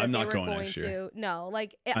I knew that I'm they not were going going next year. to. No,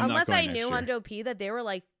 like I'm not unless I going knew next on year. Dope that they were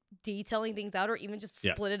like detailing things out or even just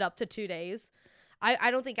Yeah. split it up to 2 days.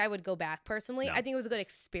 I don't think I would go back personally. No. I think it was a good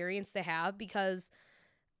experience to have because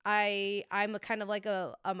I'm a kind of like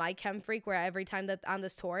a my chem freak where every time that on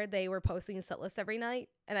this tour they were posting a set list every night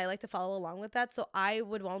and I like to follow along with that. So I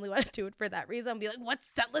would only want to do it for that reason. Be like, what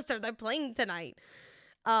set list are they playing tonight?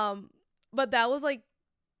 But that was like,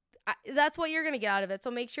 that's what you're gonna get out of it.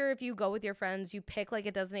 So make sure if you go with your friends, you pick like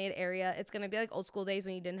a designated area. It's gonna be like old school days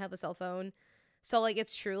when you didn't have a cell phone. So like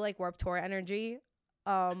it's true like Warped Tour energy.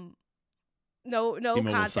 No T-Mobile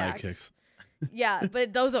contacts. sidekicks. Yeah,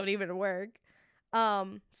 but those don't even work.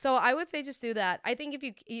 So I would say just do that. I think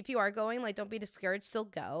if you are going, like, don't be discouraged, still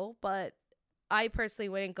go. But I personally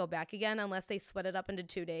wouldn't go back again unless they split it up into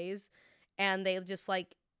 2 days and they just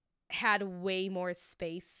like had way more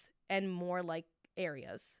space and more like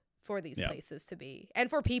areas for these places to be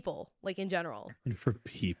and for people like in general. And for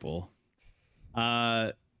people.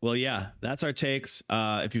 Well, yeah, that's our takes.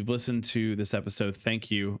 If you've listened to this episode, thank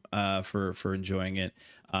you for enjoying it.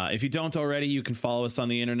 If you don't already, you can follow us on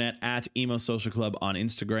the internet at Emo Social Club on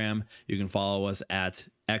Instagram. You can follow us at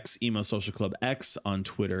Emo Social Club X on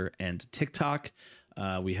Twitter and TikTok.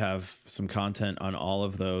 We have some content on all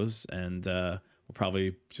of those, and we'll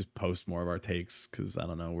probably just post more of our takes because I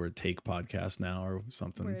don't know, we're a take podcast now or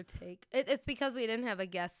something. We're a take. It's because we didn't have a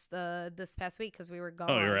guest this past week because we were gone.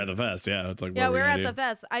 Oh, you were at the fest, yeah. It's like, yeah, what we were at do? the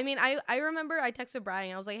fest. I mean, I remember I texted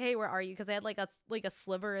Brian. I was like, "Hey, where are you?" Because I had like a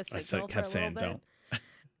sliver of signal kept for a little saying, bit. don't.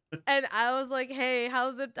 And I was like, "Hey,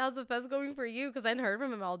 how's the fest going for you?" Because I hadn't heard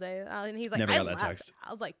from him all day. And he's like, Never "I got that left." text.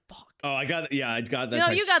 I was like, "Fuck." Oh, I got that You know,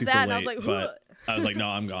 text you got super that, and late, I was like, but I was like, no,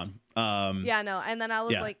 I'm gone. Yeah, no. And then I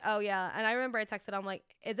was Yeah. like, oh yeah. And I remember I texted. I'm like,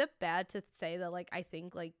 is it bad to say that like I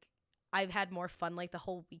think like I've had more fun like the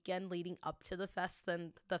whole weekend leading up to the fest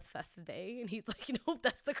than the fest day? And he's like, nope,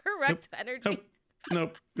 that's the correct energy.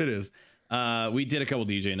 Nope, it is. We did a couple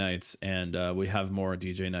DJ nights, and we have more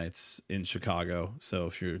DJ nights in Chicago. So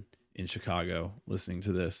if you're in Chicago listening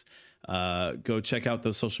to this, go check out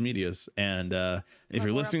those social medias. And if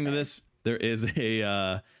you're listening to this, there is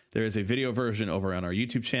a video version over on our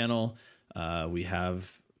YouTube channel. We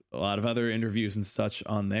have a lot of other interviews and such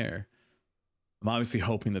on there. I'm obviously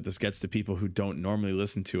hoping that this gets to people who don't normally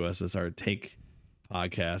listen to us as our take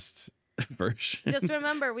podcast version. Just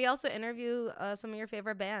remember, we also interview some of your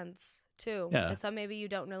favorite bands too. Yeah. And some maybe you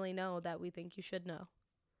don't really know that we think you should know.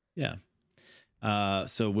 Yeah.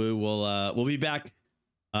 So we'll be back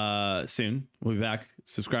soon. We'll be back.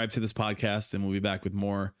 Subscribe to this podcast, and we'll be back with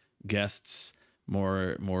more guests,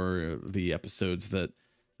 more of the episodes that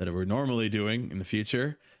we're normally doing in the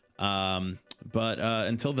future. But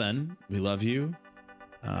until then, we love you.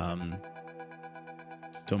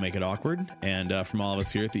 Don't make it awkward. And from all of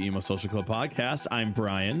us here at the Emo Social Club podcast, I'm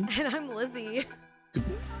Brian. And I'm Lizzie.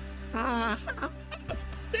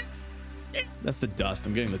 That's the dust.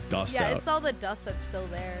 I'm getting the dust Yeah, out. it's all the dust that's still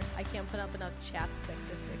there. I can't put up enough chapstick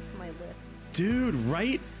to fix my lips. Dude,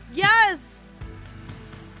 right? Yes!